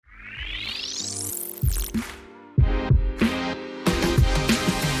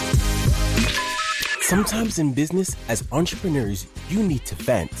Sometimes in business, as entrepreneurs, you need to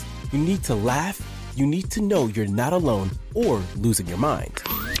vent. You need to laugh. You need to know you're not alone or losing your mind.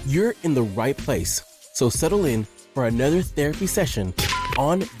 You're in the right place. So settle in for another therapy session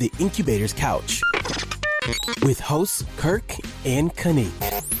on the Incubator's Couch with hosts Kirk and Kanik.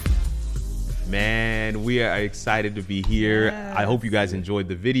 Man, we are excited to be here. Yes. I hope you guys enjoyed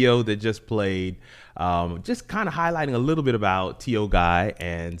the video that just played. Just kind of highlighting a little bit about T.O. Guy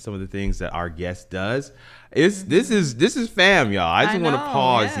and some of the things that our guest does. This is fam, y'all. I just want to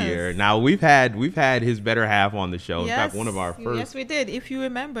pause here. Now we've had his better half on the show. Yes, in fact, one of our first. Yes, we did. If you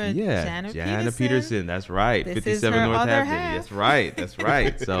remember, Jana Peterson. That's right. This 57 is her North other Hampton. half. That's right. That's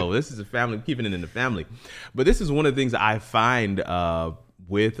right. So this is a family, keeping it in the family. But this is one of the things I find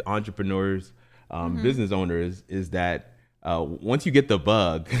with entrepreneurs, business owners, is that once you get the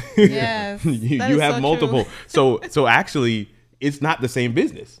bug, yes, you have so multiple. So actually, it's not the same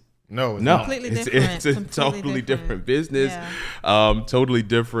business. No, completely different. It's a totally different business, totally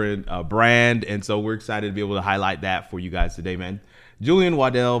different brand, and so we're excited to be able to highlight that for you guys today, man. Julian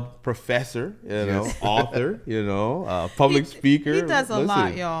Waddell, professor, author, public speaker. He does a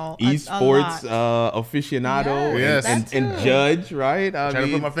lot, y'all. Esports aficionado, and judge, right? Trying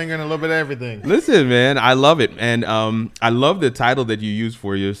to put my finger in a little bit of everything. Listen, man, I love it, and I love the title that you use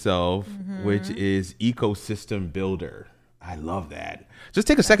for yourself, which is ecosystem builder. I love that. Just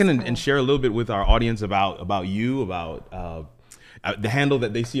take a second and share a little bit with our audience about you, about the handle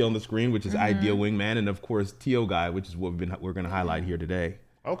that they see on the screen, which is Ideal Wingman, and of course T.O. Guy, which is what we're going to highlight here today.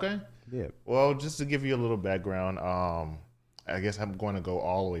 Okay. Yeah. Well, just to give you a little background, I guess I'm going to go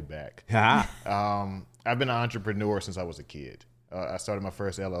all the way back. I've been an entrepreneur since I was a kid. I started my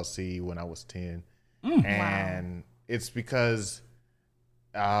first LLC when I was 10, and it's because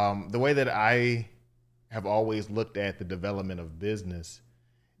the way that I have always looked at the development of business,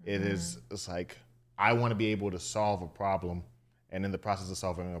 it's like I want to be able to solve a problem, and in the process of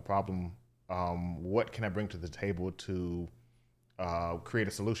solving a problem, what can I bring to the table to create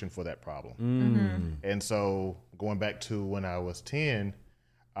a solution for that problem? And so going back to when I was 10,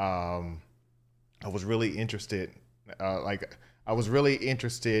 I was really interested. I was really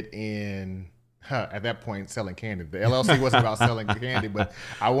interested in. At that point, selling candy. The LLC wasn't about selling candy, but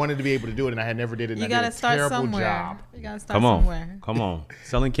I wanted to be able to do it, and I had never did it. And you got to start somewhere. Job. You got to start somewhere. Come on,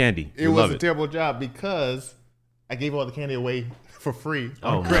 selling candy. It was a terrible job because I gave all the candy away for free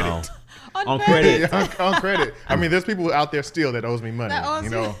on credit. On credit. on credit. I mean, there's people out there still that owes me money.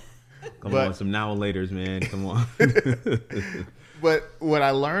 Come on, some now and laters, man. Come on. But what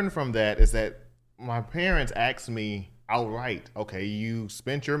I learned from that is that my parents asked me outright, okay, you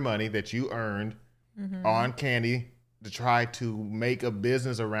spent your money that you earned on candy to try to make a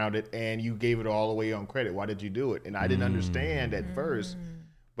business around it, and you gave it all away on credit. Why did you do it? And I didn't understand at first,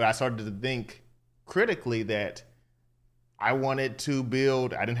 but I started to think critically that I wanted to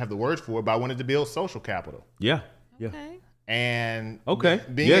build, I didn't have the words for it, but I wanted to build social capital. Yeah. Okay. And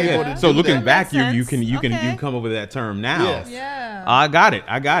being able to so looking back, you can come up with that term now. Yes. Yeah. I got it.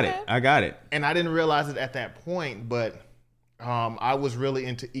 And I didn't realize it at that point, but I was really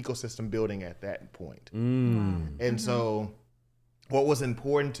into ecosystem building at that point. And so what was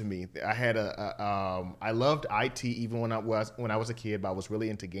important to me, I had I loved IT even when I was a kid, but I was really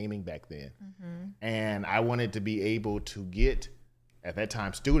into gaming back then. And I wanted to be able to get, at that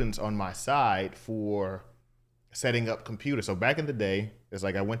time, students on my side for setting up computers. So back in the day, it's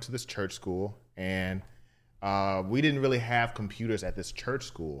like I went to this church school, and we didn't really have computers at this church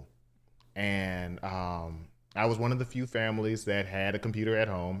school. And I was one of the few families that had a computer at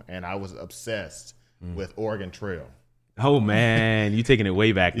home, and I was obsessed with Oregon Trail. Oh, man, you taking it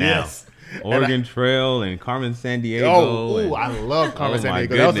way back now. Yes. Oregon Trail and Carmen Sandiego. I love Carmen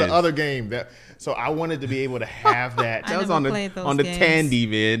Sandiego. That was the other game. So I wanted to be able to have that. That was on the Tandy,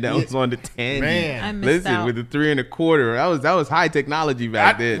 man. That was on the Tandy. Man, I missed out. With the 3 1/4. That was high technology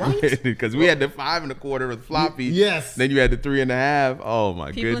back then, because we had the 5 1/4 with floppy. Yes. Then you had the 3 1/2. Oh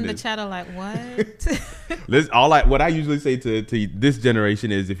my People goodness. in the chat are like, what? What I usually say to this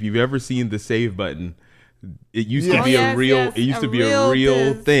generation is, if you've ever seen the save button, it used to be a real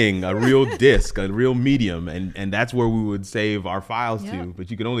disc. thing, a real disc, a real medium, and that's where we would save our files to, but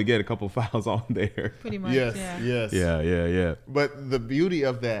you could only get a couple files on there. Pretty much. Yes. Yeah. But the beauty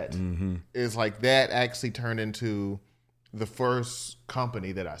of that is like that actually turned into the first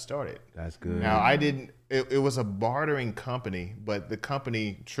company that I started. That's good. Now it was a bartering company, but the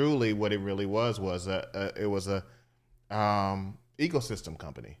company truly what it really was a ecosystem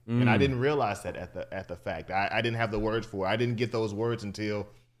company. And I didn't realize that at the fact. I didn't have the words for it. I didn't get those words until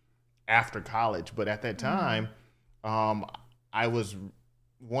after college. But at that time, I was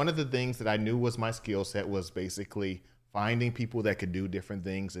one of the things that I knew was my skill set was basically finding people that could do different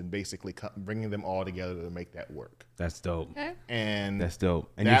things and basically bringing them all together to make that work. That's dope. Okay. And that's dope.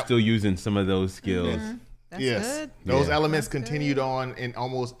 And you're still using some of those skills. Mm-hmm. That's yes, good. those elements continued on in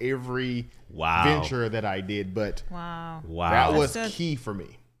almost every venture that I did. But wow, that was key for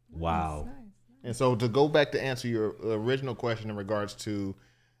me. Wow. Nice. And so to go back to answer your original question in regards to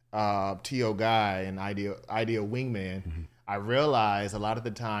T.O. Guy and Ideal Wingman, I realize a lot of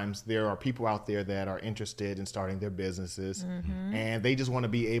the times there are people out there that are interested in starting their businesses, and they just want to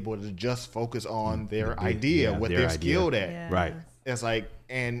be able to just focus on their idea, what they're skilled at. Yeah. Right. It's like,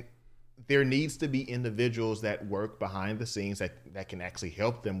 and there needs to be individuals that work behind the scenes that can actually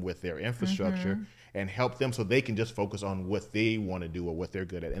help them with their infrastructure and help them so they can just focus on what they want to do or what they're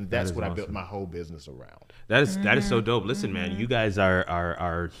good at. And that's what I built my whole business around. That is so dope. Listen, man, you guys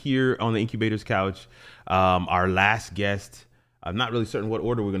are here on the Incubator's couch. Our last guest, I'm not really certain what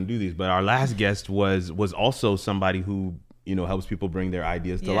order we're going to do these, but our last guest was also somebody who, you know, helps people bring their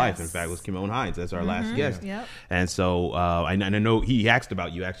ideas to life. In fact, it was Kimon Hines. That's our last guest. Yep. And so I know he asked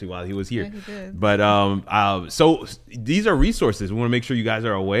about you actually while he was here. Yeah, he did. But so these are resources. We want to make sure you guys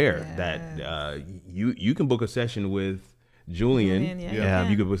are aware that you can book a session with Julian.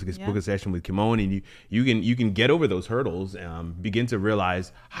 You can book a session with Kimon, and you can get over those hurdles, begin to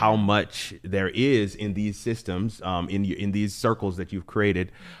realize how much there is in these systems, in these circles that you've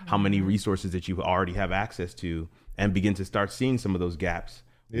created, how many resources that you already have access to, and begin to start seeing some of those gaps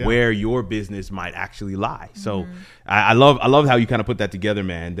where your business might actually lie. So I love how you kind of put that together,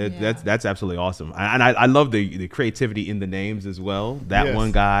 man. That's absolutely awesome. And I love the creativity in the names as well. That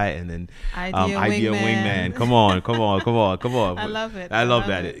one guy, and then Idea Wingman. Come on. I love it. I love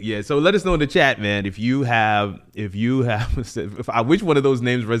that. Yeah. So let us know in the chat, man, if you have which one of those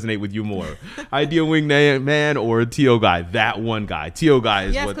names resonate with you more, Idea Wingman or T.O. Guy. That one guy. T.O. Guy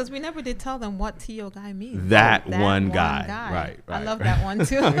is because we never did tell them what T.O. Guy means. That one guy. Right. I love that one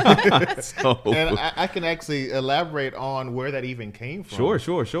too. And I can actually elaborate on where that even came from. Sure.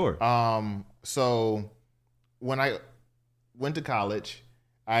 So when I went to college,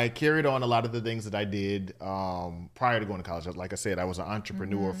 I carried on a lot of the things that I did prior to going to college. Like I said, I was an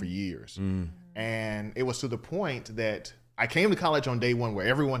entrepreneur for years. And it was to the point that I came to college on day one where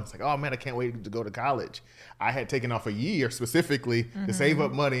everyone's like, oh man, I can't wait to go to college. I had taken off a year specifically to save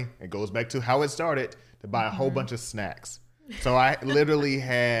up money. It goes back to how it started, to buy a whole bunch of snacks. So I literally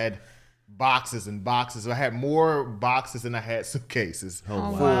had boxes and boxes. I had more boxes than I had suitcases for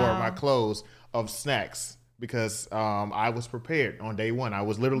my clothes of snacks because I was prepared on day one. I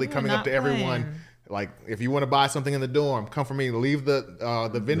was literally coming up to everyone like, if you want to buy something in the dorm, come for me. Leave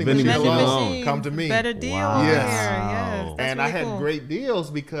the vending machine alone. Come to me. Better deal. Wow. Yes. Yes. And really I had cool. great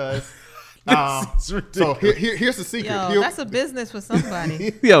deals because. So here's the secret. That's a business for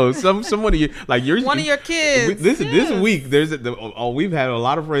somebody. Somebody like yours. One of your kids. This week, we've had a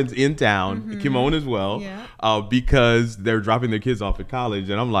lot of friends in town, Kimon as well, because they're dropping their kids off at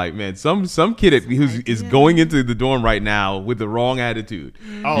college, and I'm like, man, some kid is going into the dorm right now with the wrong attitude.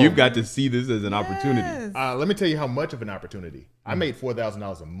 You've got to see this as an opportunity. Let me tell you how much of an opportunity. I made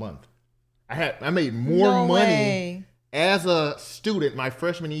 $4,000 a month. I made more money as a student my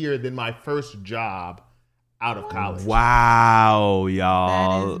freshman year than my first job out of college. Wow,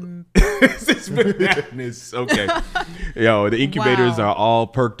 y'all. This is madness. Okay. Yo, the incubators are all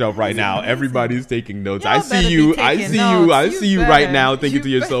perked up right now. Everybody's taking notes. I see you right now thinking to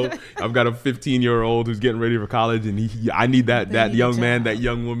yourself, I've got a 15-year-old who's getting ready for college, and I need that young man, that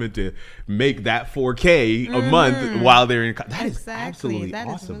young woman to make that $4K a month while they're in college. That is absolutely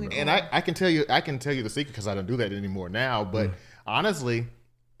awesome. Really cool. And I can tell you the secret because I don't do that anymore now. But honestly,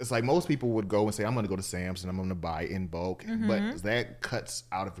 it's like most people would go and say, I'm going to go to Sam's and I'm going to buy in bulk. But that cuts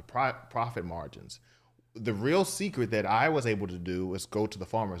out of the profit margins. The real secret that I was able to do was go to the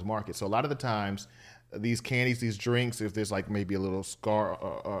farmer's market. So a lot of the times, these candies, these drinks, if there's like maybe a little scar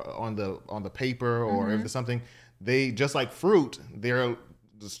on the paper or if there's something, they just like fruit, they're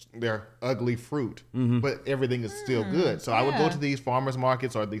ugly fruit, but everything is still good. So I would go to these farmers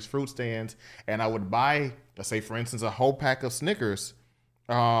markets or these fruit stands, and I would buy, let's say for instance, a whole pack of Snickers.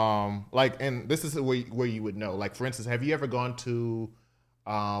 And this is where you would know. Like for instance, have you ever gone to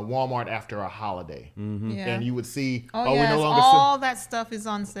Walmart after a holiday, and you would see, we no longer all that stuff is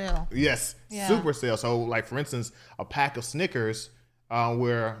on sale. Yes, super sale. So like for instance, a pack of Snickers,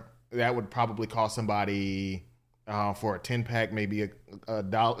 where that would probably cost somebody for a 10-pack, maybe a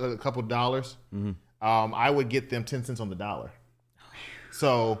couple dollars. I would get them 10 cents on the dollar.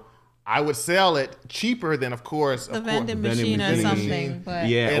 So I would sell it cheaper than, of course, the vending machine or something. But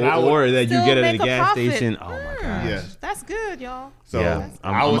yeah, or that you get it at a gas station. Oh my gosh. Yeah. That's good, y'all. So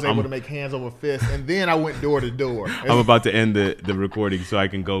I was able to make hands over fist, and then I went door to door. I'm about to end the recording so I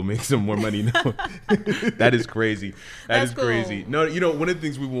can go make some more money now. That is crazy. That's crazy. No, one of the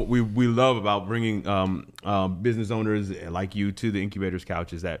things we love about bringing business owners like you to the Incubator's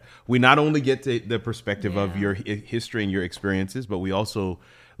Couch is that we not only get to the perspective of your history and your experiences, but we also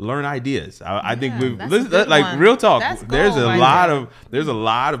learn ideas. I think real talk. There's a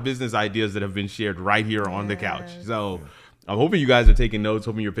lot of business ideas that have been shared right here on the couch. So I'm hoping you guys are taking notes.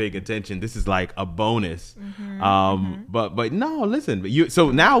 Hoping you're paying attention. This is like a bonus. But no, listen.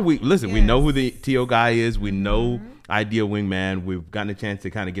 So now we know who the TO guy is. We know Idea Wingman. We've gotten a chance to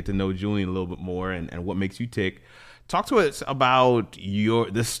kind of get to know Julian a little bit more and what makes you tick. Talk to us about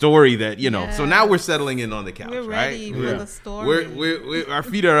the story that So now we're settling in on the couch. We're ready for the story. We're our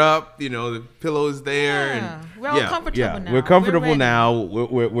feet are up. The pillow's there. Yeah. We're all comfortable now. We're comfortable now.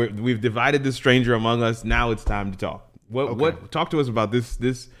 We've divided the stranger among us. Now it's time to talk. Talk to us about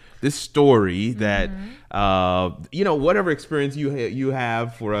this story that whatever experience you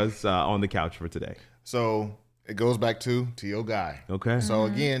have for us on the couch for today. So it goes back to T.O. Guy. Okay. So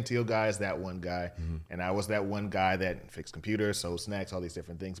again, T.O. Guy is that one guy. And I was that one guy that fixed computers, sold snacks, all these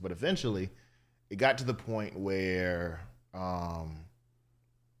different things. But eventually, it got to the point where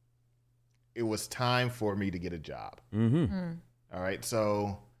it was time for me to get a job. All right.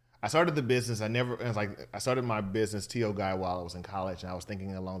 So I started the business. I started my business, T.O. Guy, while I was in college. And I was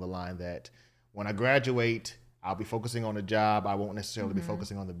thinking along the line that when I graduate, I'll be focusing on the job. I won't necessarily be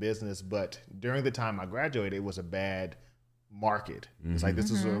focusing on the business. But during the time I graduated, it was a bad market. It's like this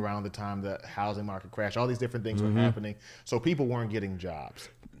was around the time the housing market crashed. All these different things were happening. So people weren't getting jobs.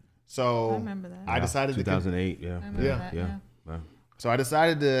 So I remember that. I decided 2008, So I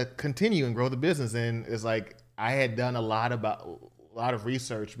decided to continue and grow the business. And it's like I had done a lot of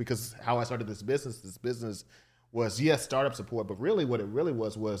research because how I started this business was, yes, startup support, but really what it really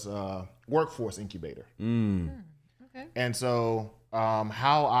was workforce incubator. Okay. And so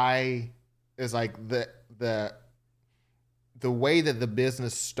is like the way that the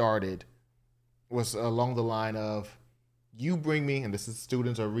business started was along the line of, you bring me, and this is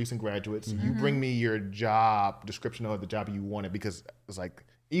students or recent graduates, you bring me your job description of the job you wanted, because it's like,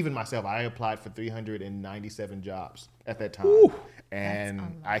 even myself, I applied for 397 jobs at that time. Ooh, and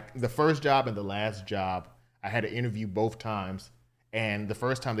the first job and the last job, I had to interview both times. And the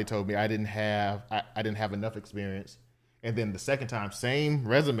first time they told me I didn't have enough experience. And then the second time, same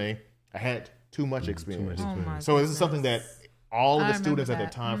resume, I had too much experience. So this is something that all of the students at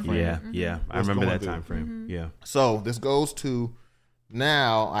that time frame. I remember that time frame. Yeah. So this goes to,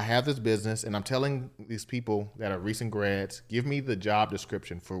 now I have this business and I'm telling these people that are recent grads, give me the job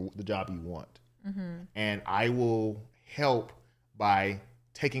description for the job you want. And I will help by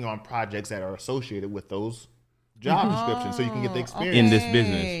taking on projects that are associated with those job descriptions so you can get the experience in this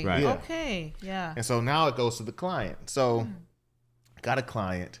business. Right. Yeah. Okay. Yeah. And so now it goes to the client. So got a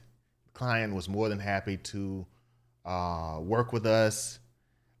client. The client was more than happy to work with us.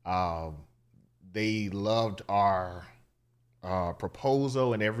 They loved our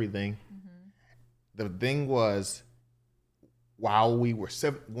proposal and everything. The thing was, while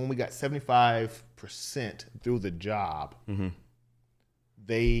when we got 75% through the job,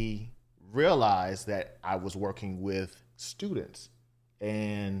 they realized that I was working with students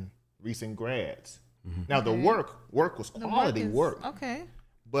and recent grads. Now the work was quality work. Okay.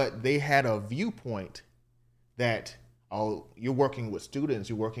 But they had a viewpoint that, oh, you're working with students,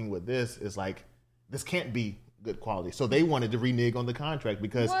 you're working with this, is like, this can't be good quality. So they wanted to renege on the contract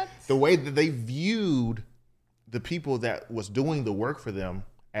because the way that they viewed the people that was doing the work for them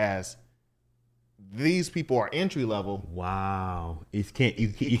as, these people are entry level. Wow. You can't be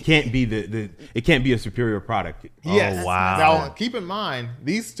it can't be a superior product. Yes. Oh, wow. Now keep in mind,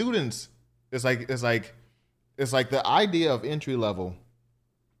 these students, it's like the idea of entry level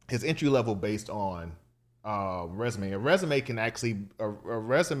is entry level based on resume. A resume can actually a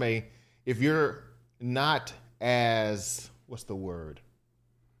resume, if you're not as, what's the word?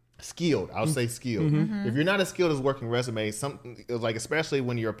 Skilled. I'll say skilled. If you're not as skilled as working resume, something like, especially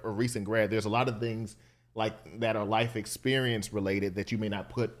when you're a recent grad, there's a lot of things like that are life experience related that you may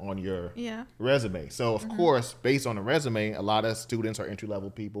not put on your resume. So of course, based on a resume, a lot of students are entry level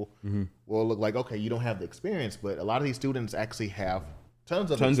people will look like, okay, you don't have the experience, but a lot of these students actually have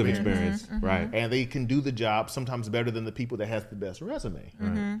tons of experience. Right? And they can do the job sometimes better than the people that has the best resume.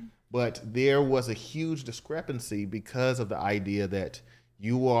 But there was a huge discrepancy because of the idea that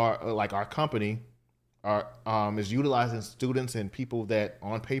you are, like, our company is utilizing students and people that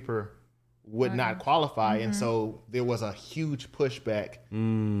on paper would not qualify. And so there was a huge pushback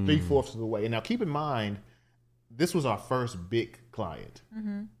 3/4 of the way. And now keep in mind, this was our first big client.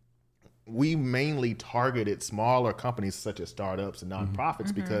 We mainly targeted smaller companies such as startups and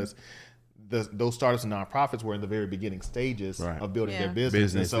nonprofits because those startups and nonprofits were in the very beginning stages of building their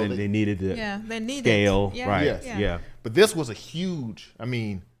business. And so they needed to scale. Yeah. Right. Yes. Yeah. But this was a huge,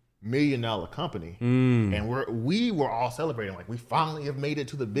 $1 million company. And we were all celebrating like we finally have made it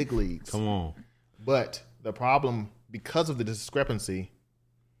to the big leagues. Come on. But the problem, because of the discrepancy,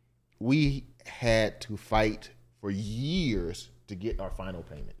 we had to fight for years to get our final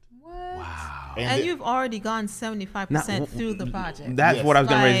payment. What? Wow. And you've already gone 75% through the project. That's what I was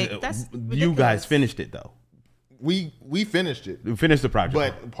going to that's raise. You ridiculous. guys finished it though. We finished it. You finished the project.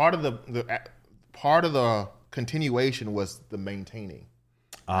 But part of the continuation was the maintaining.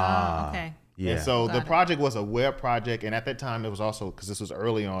 Okay. Yeah. And so Got the it. project was a web project, and at that time it was also because this was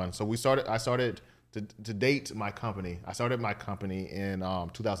early on. So I started to date my company. I started my company in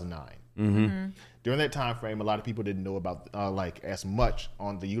 2009. During that time frame, a lot of people didn't know about as much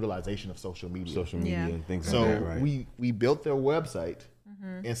on the utilization of social media. And things So like that, right? we built their website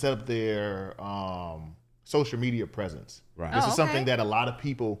and set up their social media presence. Right. This Oh, is something okay. that a lot of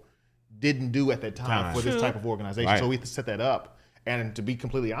people didn't do at that time for this True. type of organization. Right. So we set that up. And to be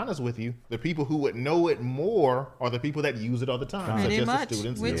completely honest with you, the people who would know it more are the people that use it all the time, Pretty such much, as the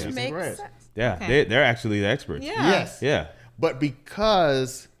students which and makes grads. sense. Yeah. Okay. They're actually the experts. Yeah. Yes. Yeah. But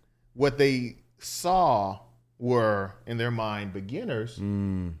because what they saw were in their mind beginners,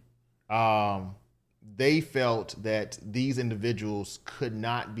 they felt that these individuals could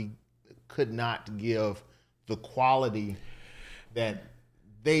not give the quality that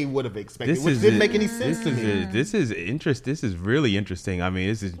they would have expected, which didn't make any sense to me. This is interesting. This is really interesting. I mean,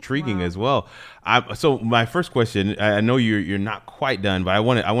 this is intriguing as well. So my first question, I know you're not quite done, but I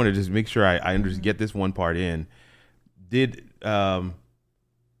want to just make sure I get this one part in. Did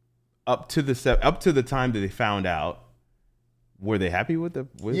up to the time that they found out, were they happy with the?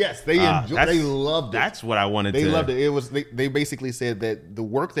 Yes, they loved it. That's what I wanted. They loved it. It was they basically said that the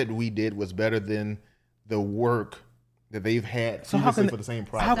work that we did was better than the work that they've had previously for the same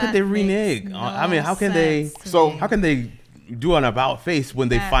project. How could they renege? No I mean, how can they? sense to So me. How can they do an about face when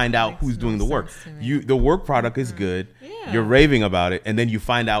they That find out makes who's doing no the work? sense to me. The work product is good. Yeah. You're raving about it, and then you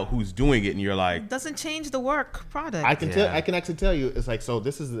find out who's doing it, and you're like, doesn't change the work product. I can Yeah. tell. I can actually tell you. It's like so.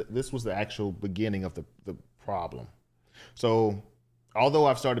 This was the actual beginning of the problem. So, although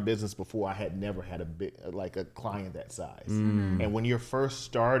I've started business before, I had never had a client that size. And when you're first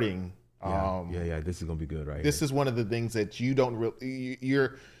starting, this is gonna be good, right? this is one of the things that you don't really.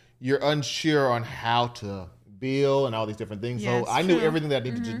 You're unsure on how to bill and all these different things. Yeah, so it's I knew true. everything that I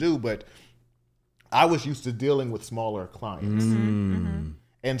needed to do, but I was used to dealing with smaller clients.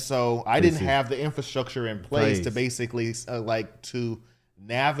 And so I didn't have the infrastructure in place to basically to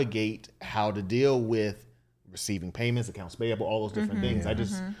navigate how to deal with receiving payments, accounts payable, all those different things.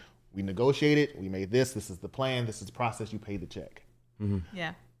 We negotiated, we made this is the plan, this is the process, you pay the check.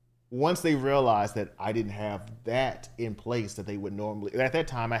 Yeah. Once they realized that I didn't have that in place that they would normally, at that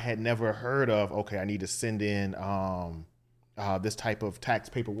time I had never heard of, okay, I need to send in this type of tax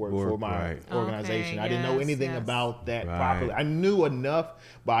paperwork for my organization. Okay, I didn't know yes, anything yes. about that properly. I knew enough,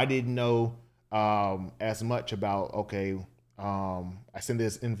 but I didn't know as much about, okay, I send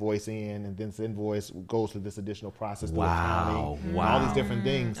this invoice in and then this invoice goes through this additional process through accounting and all these different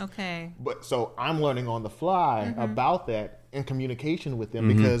things. Okay. But so I'm learning on the fly about that in communication with them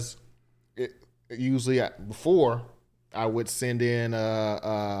because usually before I would send in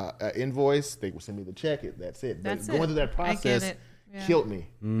a invoice, they would send me the check. That's it. That's Going it. through that I get process it. Yeah. killed me.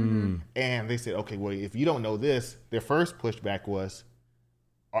 And they said, okay, well, if you don't know this, their first pushback was,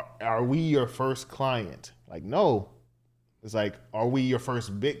 are we your first client? Like, no. It's like, are we your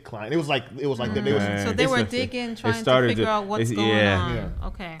first big client? It was like that. They was, So they were digging, trying to figure out what's going on. Yeah.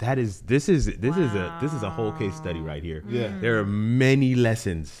 Okay. This is a whole case study right here. Yeah. There are many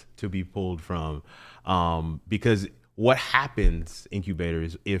lessons to be pulled from, because what happens,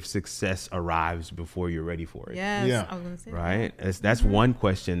 incubators, if success arrives before you're ready for it? Yes. Yeah. I was gonna say Right. That's one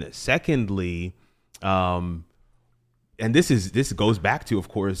question. Secondly, and this goes back to, of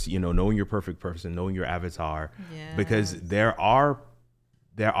course, knowing your perfect person, knowing your avatar, because there are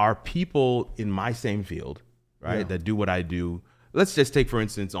people in my same field, right, that do what I do. Let's just take, for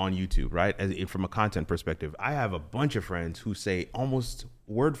instance, on YouTube, right, from a content perspective, I have a bunch of friends who say almost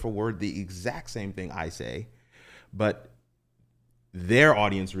word for word the exact same thing I say, but their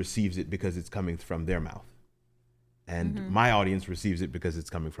audience receives it because it's coming from their mouth. and my audience receives it because it's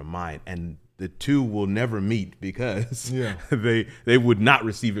coming from mine, and the two will never meet because they would not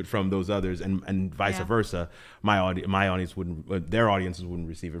receive it from those others, and vice versa. My audience wouldn't, their audiences wouldn't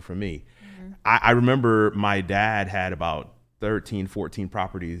receive it from me. I remember my dad had about 13, 14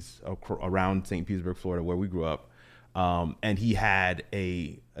 properties around St. Petersburg, Florida, where we grew up. And he had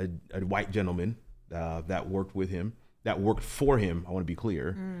a white gentleman that worked with him, that worked for him. I want to be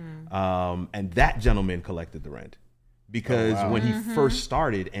clear. And that gentleman collected the rent because when he first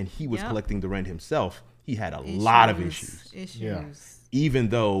started and he was collecting the rent himself, he had a lot of issues. Yeah. Even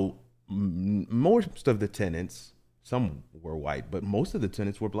though most of the tenants, some were white, but most of the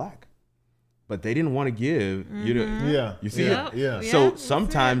tenants were black. But they didn't want to give, you see it? Yeah. So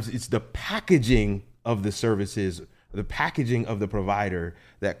sometimes it's the packaging of the services, the packaging of the provider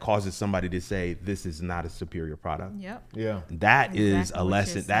that causes somebody to say this is not a superior product. Yep. Yeah. That is a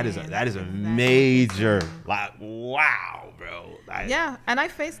lesson. That is a major, like, wow, bro. And I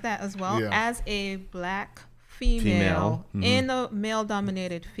faced that as well as a black female. In a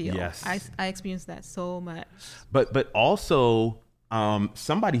male-dominated field. Yes. I experienced that so much. But also,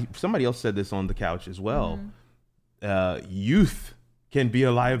 somebody else said this on the couch as well. Youth can be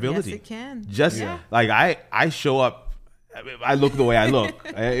a liability. Yes, it can. Just like I show up, I look the way I look.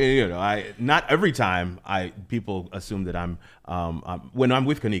 Not every time people assume that I'm when I'm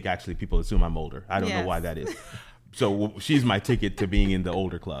with Kanique, actually people assume I'm older. I don't know why that is. So she's my ticket to being in the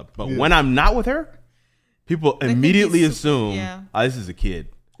older club. But when I'm not with her, people immediately assume this is a kid.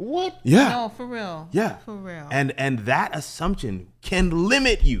 What? Yeah. No, for real. Yeah. For real. And that assumption can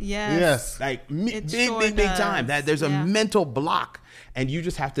limit you. Yes. Like big time. That there's a mental block, and you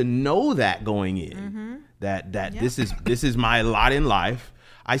just have to know that going in. That this is my lot in life.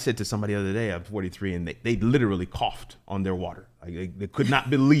 I said to somebody the other day, I'm 43, and they literally coughed on their water. Like they could not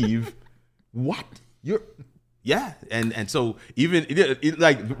believe what you're. Yeah, and so even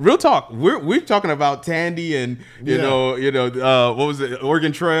like real talk, we're talking about Tandy and you know what was it,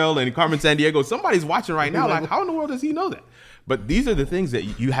 Oregon Trail and Carmen Sandiego. Somebody's watching right now, like how in the world does he know that? But these are the things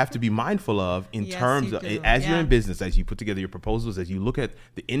that you have to be mindful of in terms of as you're in business, as you put together your proposals, as you look at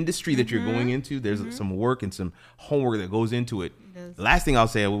the industry that you're going into. There's some work and some homework that goes into it. The last thing I'll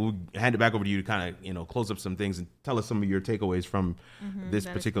say, we'll hand it back over to you to kind of close up some things and tell us some of your takeaways from this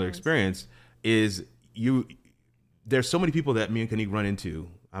particular experience. Is there's so many people that me and Kanique run into.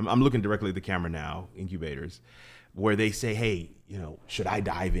 I'm looking directly at the camera now, incubators, where they say, hey, should I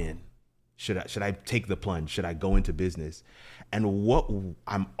dive in? Should I take the plunge? Should I go into business? And what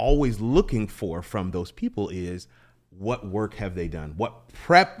I'm always looking for from those people is what work have they done? What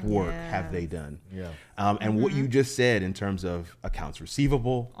prep work have they done? Yeah. And what you just said in terms of accounts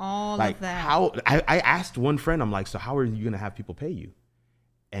receivable. All of that. How I asked one friend, I'm like, so how are you going to have people pay you?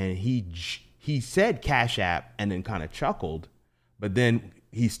 And he said Cash App and then kind of chuckled, but then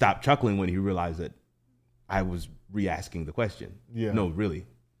he stopped chuckling when he realized that I was re-asking the question. Yeah. No, really,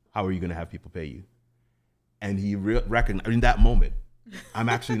 how are you going to have people pay you? And he reckoned in that moment, I'm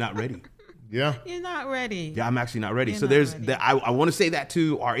actually not ready. Yeah. You're not ready. Yeah, I'm actually not ready. I want to say that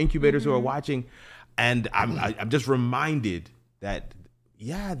to our incubators who are watching, and I'm just reminded that,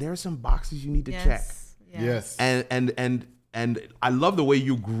 there are some boxes you need to check. Yes. And I love the way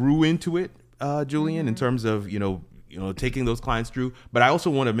you grew into it, Julian, in terms of, taking those clients through. But I also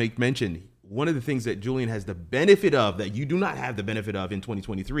want to make mention, one of the things that Julian has the benefit of that you do not have the benefit of in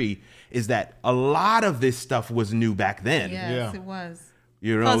 2023 is that a lot of this stuff was new back then. Yes, it was.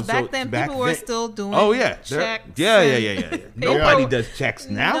 Because back then people were still doing checks. Yeah. Nobody does checks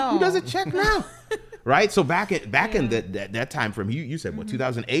now. No. Who does a check now? Right? So back in that time frame, you said what,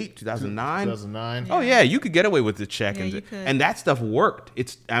 2008, 2009? 2009. Oh yeah, you could get away with the check and that stuff worked.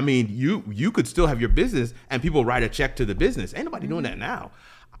 You could still have your business and people write a check to the business. Ain't nobody doing that now.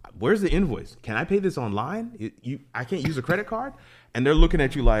 Where's the invoice? Can I pay this online? I can't use a credit card? And they're looking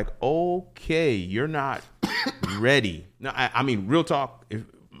at you like, okay, you're not ready. No, I mean, real talk. If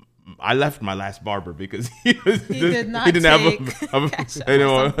I left my last barber because he doesn't have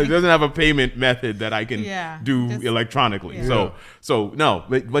a payment method that I can do electronically. Yeah. So no,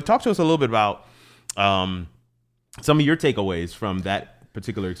 but talk to us a little bit about some of your takeaways from that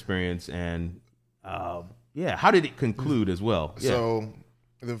particular experience and how did it conclude as well? Yeah.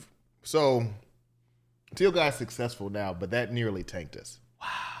 So Teal Guy's successful now, but that nearly tanked us.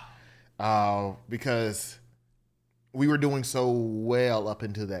 Wow. Because we were doing so well up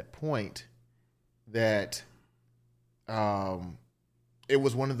until that point that it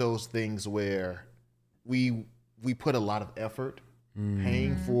was one of those things where we put a lot of effort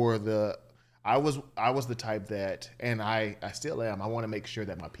paying for I was the type that, and I still am, I want to make sure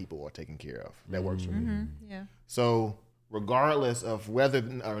that my people are taken care of. That works for me. Yeah. So regardless of whether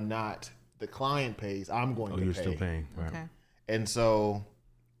or not the client pays, I'm going to pay. You're still paying. Right. Okay. And so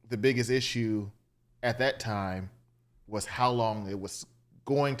the biggest issue at that time was how long it was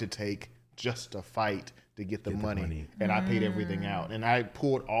going to take just to fight to get the money. And I paid everything out. And I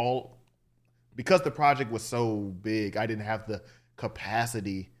pulled because the project was so big, I didn't have the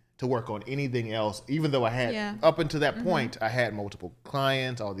capacity to work on anything else, even though I had, up until that point, I had multiple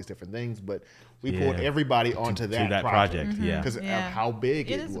clients, all these different things, but we pulled everybody onto that project. Because of how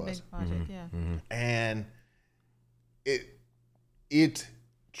big it was. It is a big project, And it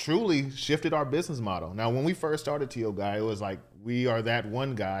truly shifted our business model. Now, when we first started TO Guy, it was like, we are that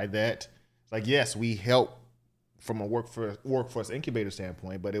one guy that, like, yes, we help from a workforce incubator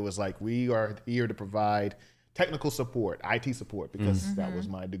standpoint, but it was like, we are here to provide technical support, IT support, because that was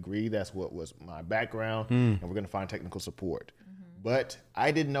my degree. That's what was my background. And we're going to find technical support. But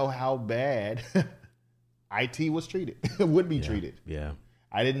I didn't know how bad IT was treated, would be treated. Yeah.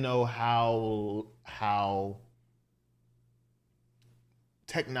 I didn't know how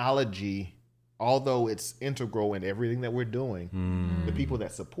technology, although it's integral in everything that we're doing, the people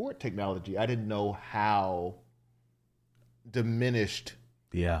that support technology, I didn't know how diminished.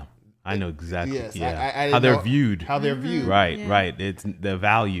 Yeah. I know exactly. Yes, how they're viewed. How they're viewed. Right, right. It's the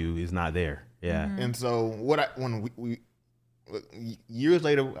value is not there. Yeah. And so when we years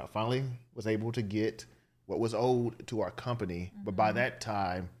later, I finally was able to get what was owed to our company, but by that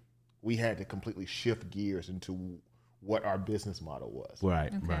time, we had to completely shift gears into what our business model was.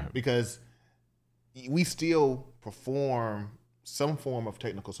 Right, right. Because we still perform some form of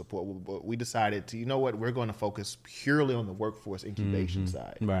technical support, but we decided to, you know what, we're going to focus purely on the workforce incubation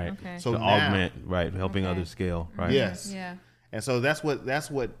side. Right. Okay. So to augment, right, helping others scale. Right. Yes. Yeah. And so that's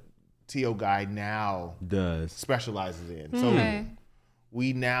what TO Guy now specializes in. So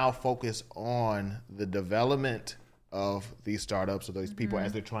we now focus on the development of these startups or these people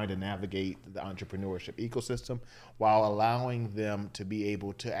as they're trying to navigate the entrepreneurship ecosystem, while allowing them to be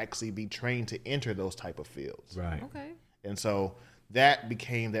able to actually be trained to enter those type of fields. Right. Okay. And so that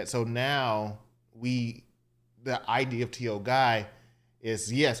became that. So now the idea of TO Guy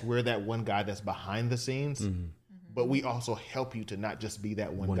is, yes, we're that one guy that's behind the scenes, but we also help you to not just be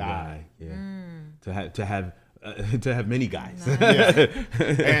that one guy. Yeah. To have many guys.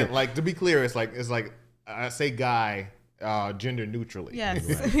 And like, to be clear, it's like I say guy gender neutrally. Yes,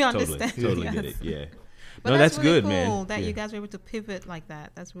 right. we understand. Totally get it. Yeah. But no, that's really good, cool man. That you guys were able to pivot like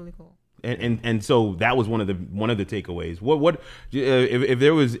that. That's really cool. And so that was one of the takeaways. What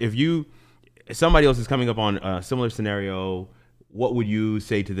if somebody else is coming up on a similar scenario, what would you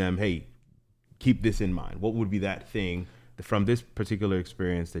say to them? Hey, keep this in mind. What would be that thing from this particular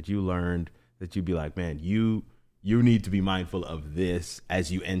experience that you learned that you'd be like, man, you need to be mindful of this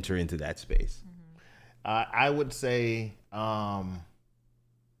as you enter into that space? I would say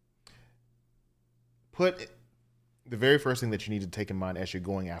the very first thing that you need to take in mind as you're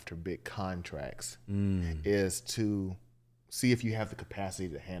going after big contracts is to see if you have the capacity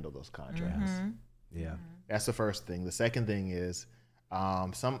to handle those contracts. Yeah. That's the first thing. The second thing is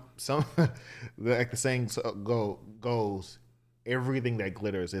some like the saying goes, everything that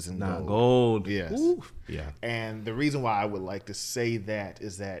glitters isn't not gold. Yes. Ooh. Yeah. And the reason why I would like to say that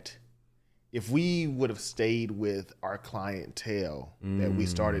is that if we would have stayed with our clientele that we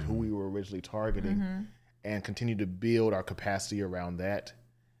started, who we were originally targeting, and continue to build our capacity around that,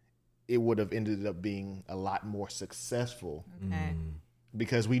 it would have ended up being a lot more successful. Okay.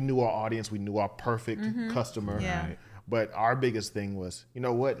 Because we knew our audience, we knew our perfect customer. Yeah. Right? But our biggest thing was, you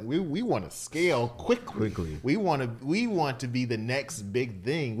know what? We want to scale quickly. We want to be the next big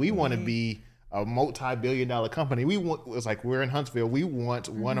thing. We want to be a multi-billion-dollar company. It's like, we're in Huntsville. We want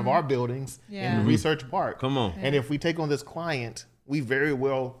one of our buildings in the Research Park. Come on. And if we take on this client, we very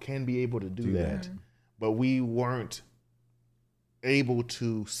well can be able to do that. But we weren't able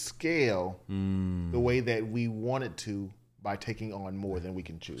to scale the way that we wanted to by taking on more than we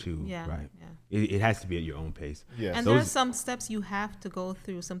can chew. Yeah. Right. Yeah. It has to be at your own pace. Yes. And there's some steps you have to go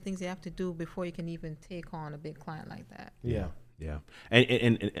through, some things you have to do before you can even take on a big client like that. Yeah. Yeah.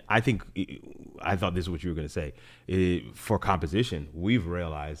 And I think, I thought this is what you were going to say. For composition, we've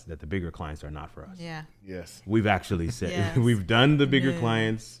realized that the bigger clients are not for us. Yeah. Yes. We've actually said, we've done the bigger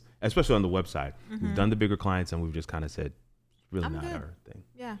clients, especially on the website. We've done the bigger clients and we've just kind of said, really not our thing.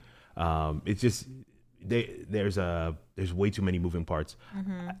 Yeah. It's just, there's way too many moving parts.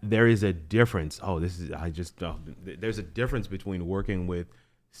 There is a difference. There's a difference between working with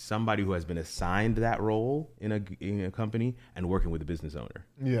somebody who has been assigned that role in a company and working with the business owner.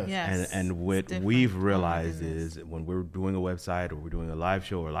 Yes. And what we've realized is when we're doing a website or we're doing a live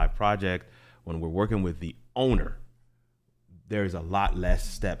show or a live project, when we're working with the owner, there's a lot less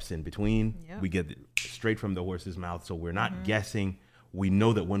steps in between. We get it straight from the horse's mouth. So we're not guessing. We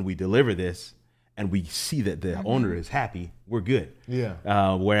know that when we deliver this and we see that the owner is happy, we're good.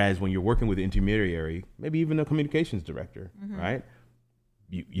 Whereas when you're working with an intermediary, maybe even a communications director, right?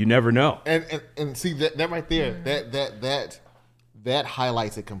 You never know. And see that right there, that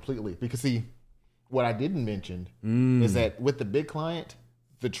highlights it completely. Because see, what I didn't mention is that with the big client,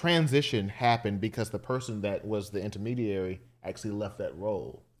 the transition happened because the person that was the intermediary actually left that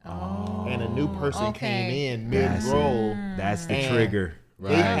role. And a new person came in mid-role. That's the trigger.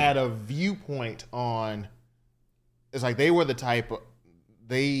 Right. They had a viewpoint on, it's like they were the type of,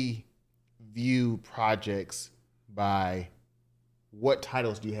 they view projects by what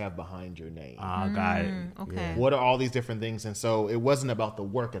titles do you have behind your name? Got it. Okay. What are all these different things? And so it wasn't about the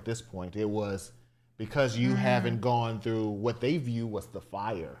work at this point. It was because you haven't gone through what they view was the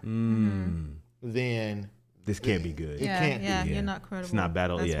fire. Then this can't be good. It can't be. You're not credible. It's not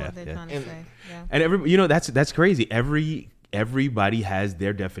battle. That's what they're trying to say. And that's crazy. Everybody has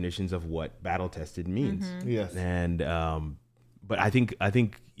their definitions of what battle tested means. Yes. And but I think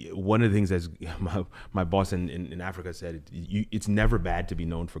one of the things, as my boss in Africa said, it's never bad to be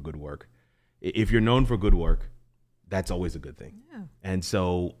known for good work. If you're known for good work, that's always a good thing. And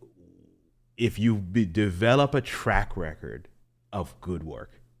so if you develop a track record of good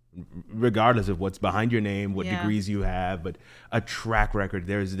work, regardless of what's behind your name, what degrees you have, but a track record,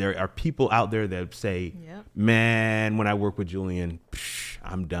 there are people out there that say, man, when I work with Julian,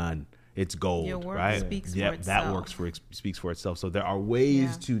 I'm done. It's gold. Your work right? speaks for itself. That speaks for itself. So there are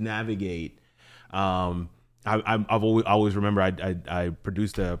ways to navigate. I've always remember I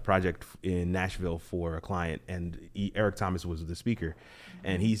produced a project in Nashville for a client, and Eric Thomas was the speaker,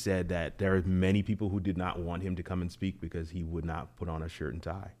 and he said that there are many people who did not want him to come and speak because he would not put on a shirt and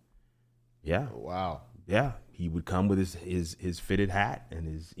tie. Yeah. Wow. Yeah, he would come with his fitted hat and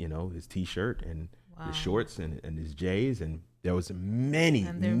his t-shirt and his shorts and his J's, and there was many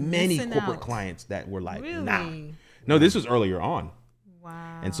corporate clients that were like, really? Nah. No, this was earlier on.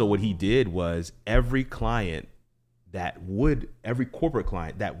 Wow. And so what he did was every corporate client that would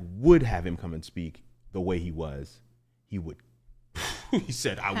have him come and speak the way he was, he would. He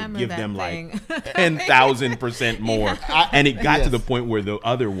said, I would give them like 10,000% more. And it got to the point where the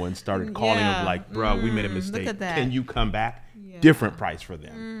other ones started calling him like, bro, we made a mistake. Can you come back? Different price for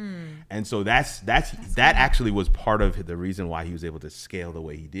them. And so that actually was part of the reason why he was able to scale the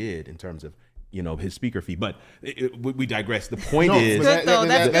way he did in terms of, his speaker fee. But we digress. The point is,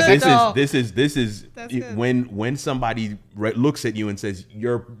 this is when somebody looks at you and says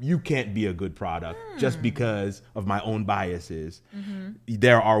you can't be a good product just because of my own biases.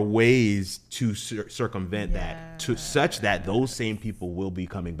 There are ways to circumvent that, to such that those same people will be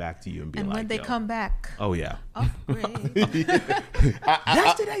coming back to you and be like, when they come back, upgrade.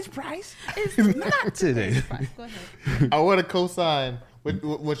 That's today's price. It's not today's price. Go ahead. I want to co-sign with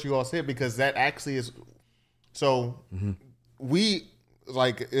what you all said, because that actually is so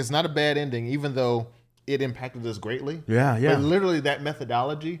it's not a bad ending, even though it impacted us greatly. But literally that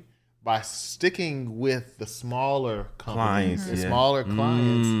methodology, by sticking with the smaller companies, smaller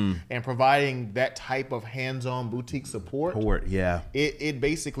clients, and providing that type of hands-on boutique support, it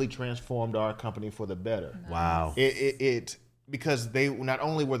basically transformed our company for the better. Wow. Because they not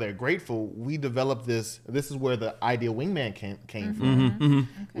only were they grateful, we developed this. This is where the Ideal Wingman came from.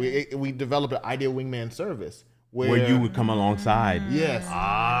 We developed an Ideal Wingman service where you would come alongside. Yes.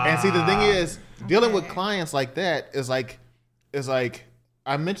 And see, the thing is, dealing with clients like that is like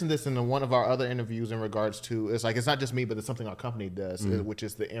I mentioned this in one of our other interviews in regards to, it's not just me, but it's something our company does, which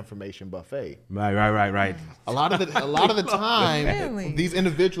is the information buffet. Right. A lot of the time, these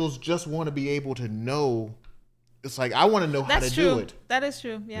individuals just want to be able to know. It's like, I want to know how to do it. That is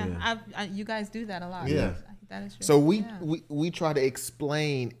true. Yeah. You guys do that a lot. Yeah. That is true. So we try to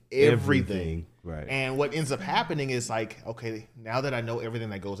explain everything. Right. And what ends up happening is like, okay, now that I know everything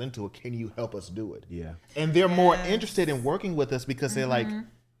that goes into it, can you help us do it? Yeah. And they're more interested in working with us because they're like,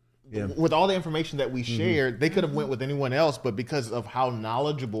 with all the information that we shared, they could have went with anyone else, but because of how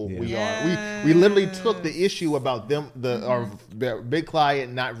knowledgeable we are, we literally took the issue about our big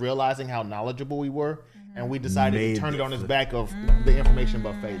client not realizing how knowledgeable we were. And we decided to turn it on its back of the information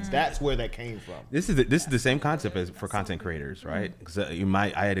buffets. That's where that came from. This is the same concept as for content creators, right? Because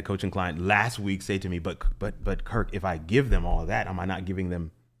I had a coaching client last week say to me, but Kirk, if I give them all of that, am I not giving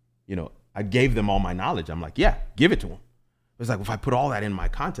them, I gave them all my knowledge. I'm like, yeah, give it to them. It's like, if I put all that in my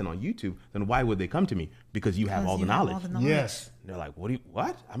content on YouTube, then why would they come to me? Because you have all the knowledge. Yes. And they're like,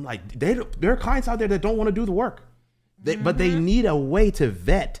 what? I'm like, there are clients out there that don't want to do the work. But they need a way to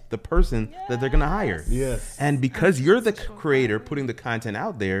vet the person that they're going to hire. Yes. And because you're the creator putting the content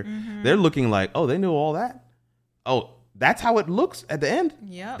out there, they're looking like, oh, they know all that? Oh, that's how it looks at the end?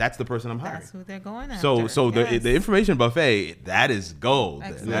 Yep. That's the person I'm hiring. That's who they're going after. So the information buffet, that is gold.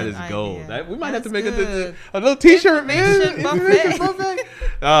 Excellent that is gold. idea. We might have to make good. a little t-shirt, man. Information buffet.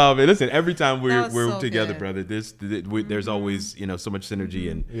 Man, listen, every time we're so together, good. brother, there's always, so much synergy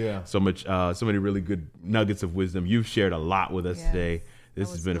and so many really good nuggets of wisdom. You've shared a lot with us today. This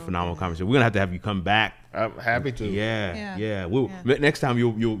has been a phenomenal conversation. We're gonna have you come back. I'm happy to. Yeah. Next time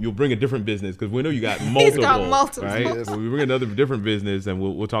you'll bring a different business, because we know you got multiple. He's got multiple. Right? We bring another different business, and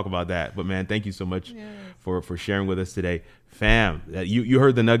we'll talk about that. But man, thank you so much for sharing with us today, fam. You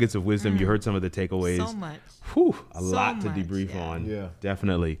heard the nuggets of wisdom. You heard some of the takeaways. So much. A lot to debrief on. Yeah,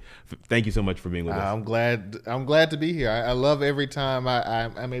 definitely. Thank you so much for being with us. I'm glad to be here. I love every time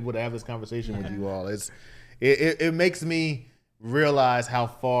I'm able to have this conversation with you all. It makes me realize how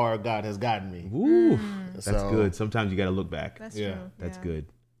far God has gotten me. Ooh, that's good. Sometimes you got to look back. That's true. That's good.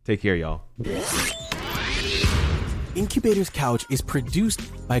 Take care, y'all. Incubator's Couch is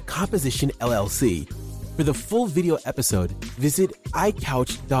produced by Composition LLC. For the full video episode, visit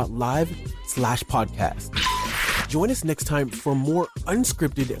iCouch.live/podcast. Join us next time for more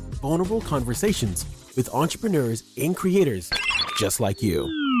unscripted, vulnerable conversations with entrepreneurs and creators just like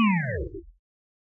you.